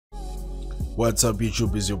What's up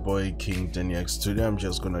YouTube, is your boy King Denny. Today I'm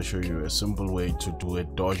just gonna show you a simple way to do a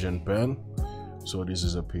dodge and burn. So this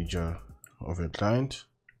is a picture of a client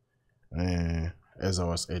as I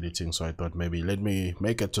was editing, so I thought maybe let me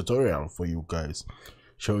make a tutorial for you guys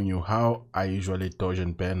showing you how I usually dodge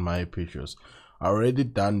and burn my pictures. I already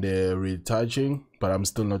done the retouching, but I'm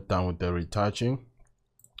still not done with the retouching.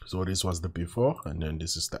 So this was the before and then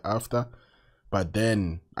this is the after, but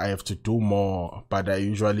then I have to do more. But I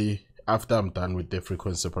usually, after I'm done with the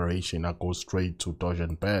frequency separation, I go straight to dodge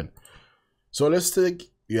and burn. So let's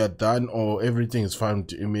take you are done or everything is fine with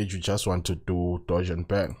the image, you just want to do dodge and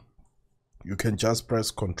burn. You can just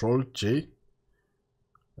press Ctrl J.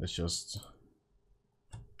 Let's just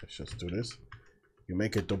do this. You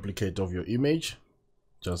make a duplicate of your image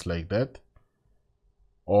just like that,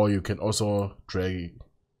 or you can also drag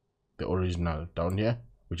the original down here,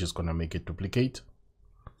 which is gonna make it duplicate,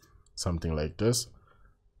 something like this.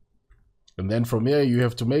 And then from here you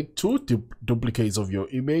have to make two duplicates of your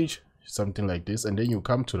image, something like this, and then you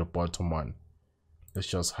come to the bottom one. Let's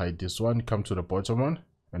just hide this one, come to the bottom one,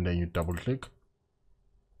 and then you double click.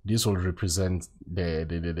 This will represent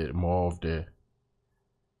the more of the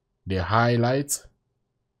highlights,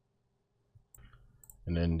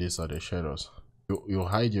 and then these are the shadows. You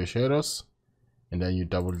hide your shadows and then you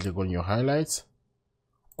double click on your highlights,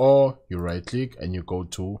 or you right click and you go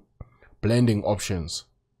to blending options.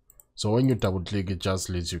 So when you double click, it just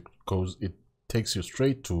lets you go, it takes you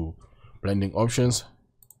straight to blending options.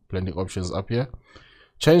 Blending options up here,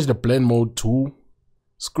 change the blend mode to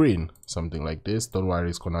screen, something like this. Don't worry,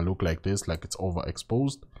 it's gonna look like this, like it's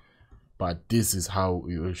overexposed, but this is how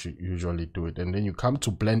you usually do it. And then you come to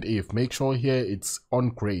blend if, make sure here it's on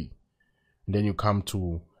gray, and then you come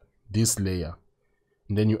to this layer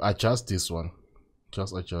and then you adjust this one,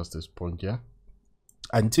 just adjust this point here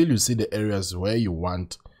until you see the areas where you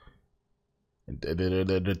want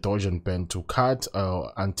the dodge and burn to cut,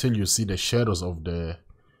 until you see the shadows of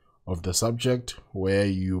the subject where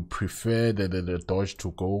you prefer the dodge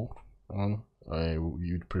to go on,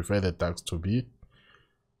 you prefer the darks to be.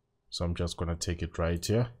 So I'm just gonna take it right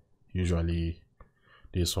here. Usually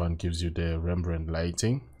this one gives you the Rembrandt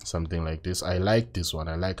lighting, something like this. I like this one,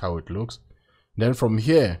 I like how it looks. Then from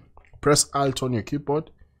here, press Alt on your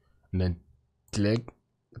keyboard and then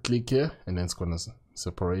click here, and then it's gonna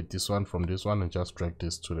separate this one from this one and just drag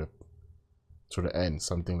this to the end,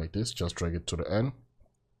 something like this. Just drag it to the end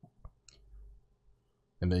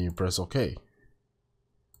and then you press OK.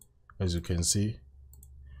 As you can see,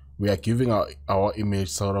 we are giving our image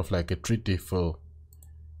sort of like a 3D feel,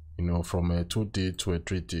 you know, from a 2D to a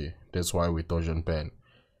 3D. That's why we dodge and burn.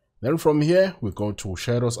 Then from here we go to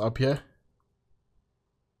shadows up here.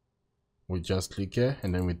 We just click here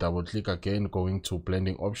and then we double click again, going to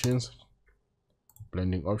blending options,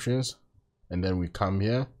 and then we come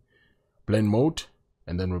here, blend mode,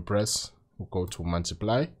 and then we go to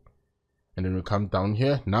multiply, and then we come down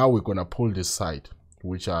here. Now we're gonna pull this side,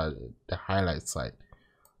 which are the highlight side.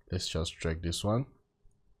 Let's just drag this one,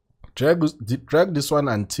 drag this one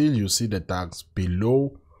until you see the darks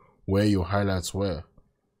below where your highlights were.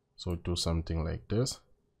 So do something like this.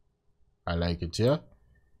 I like it here.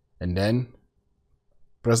 And then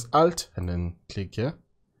press Alt and then click here.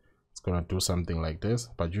 It's gonna do something like this,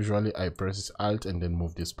 but usually I press Alt and then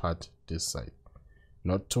move this part this side,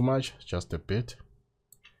 not too much, just a bit.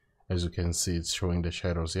 As you can see, it's showing the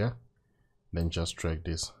shadows here. Then just drag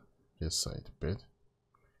this side a bit,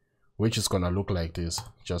 which is gonna look like this.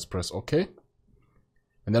 Just press OK,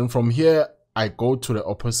 and then from here I go to the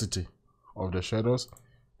opacity of the shadows,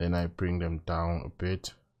 then I bring them down a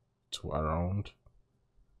bit to around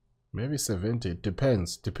maybe 70. It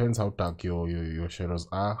depends how dark your shadows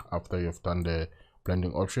are after you've done the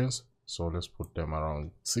blending options. So let's put them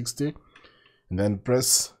around 60, and then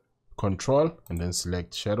press Ctrl and then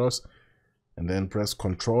select shadows, and then press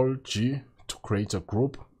Ctrl G to create a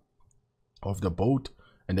group of the boat,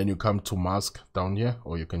 and then you come to mask down here,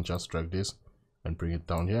 or you can just drag this and bring it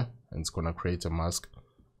down here, and it's gonna create a mask.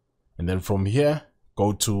 And then from here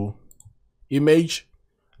go to image,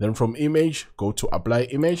 then from image go to apply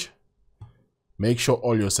image. Make sure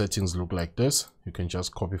all your settings look like this. You can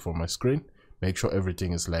just copy from my screen, make sure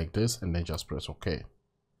everything is like this, and then just press OK.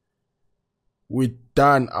 We're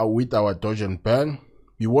done with our dodge and burn.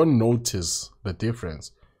 You won't notice the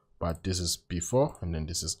difference, but this is before and then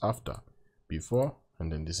this is after, before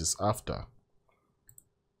and then this is after.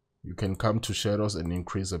 You can come to shadows and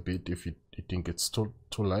increase a bit if you think it's too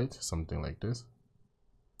light, something like this.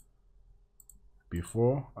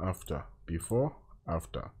 Before, after, before,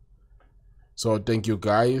 after. So thank you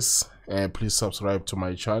guys, and please subscribe to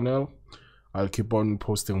my channel. I'll keep on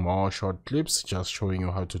posting more short clips just showing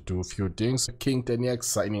you how to do a few things. King Denny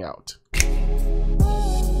signing out.